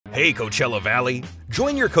Hey Coachella Valley!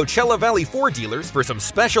 Join your Coachella Valley Ford dealers for some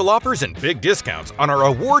special offers and big discounts on our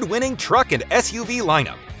award-winning truck and SUV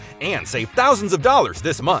lineup, and save thousands of dollars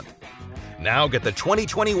this month. Now get the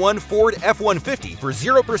 2021 Ford F-150 for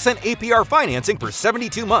 0% APR financing for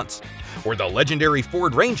 72 months, or the legendary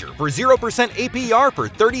Ford Ranger for 0% APR for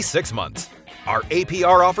 36 months. Our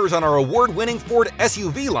APR offers on our award-winning Ford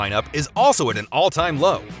SUV lineup is also at an all-time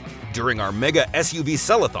low. During our mega SUV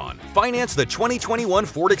sell-a-thon, finance the 2021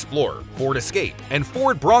 Ford Explorer, Ford Escape, and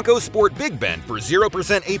Ford Bronco Sport Big Bend for 0%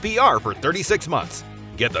 APR for 36 months.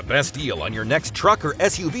 Get the best deal on your next truck or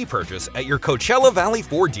SUV purchase at your Coachella Valley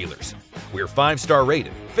Ford dealers. We're 5-star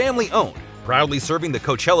rated, family-owned, proudly serving the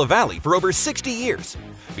Coachella Valley for over 60 years.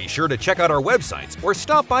 Be sure to check out our websites or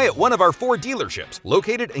stop by at one of our Ford dealerships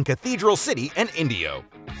located in Cathedral City and Indio.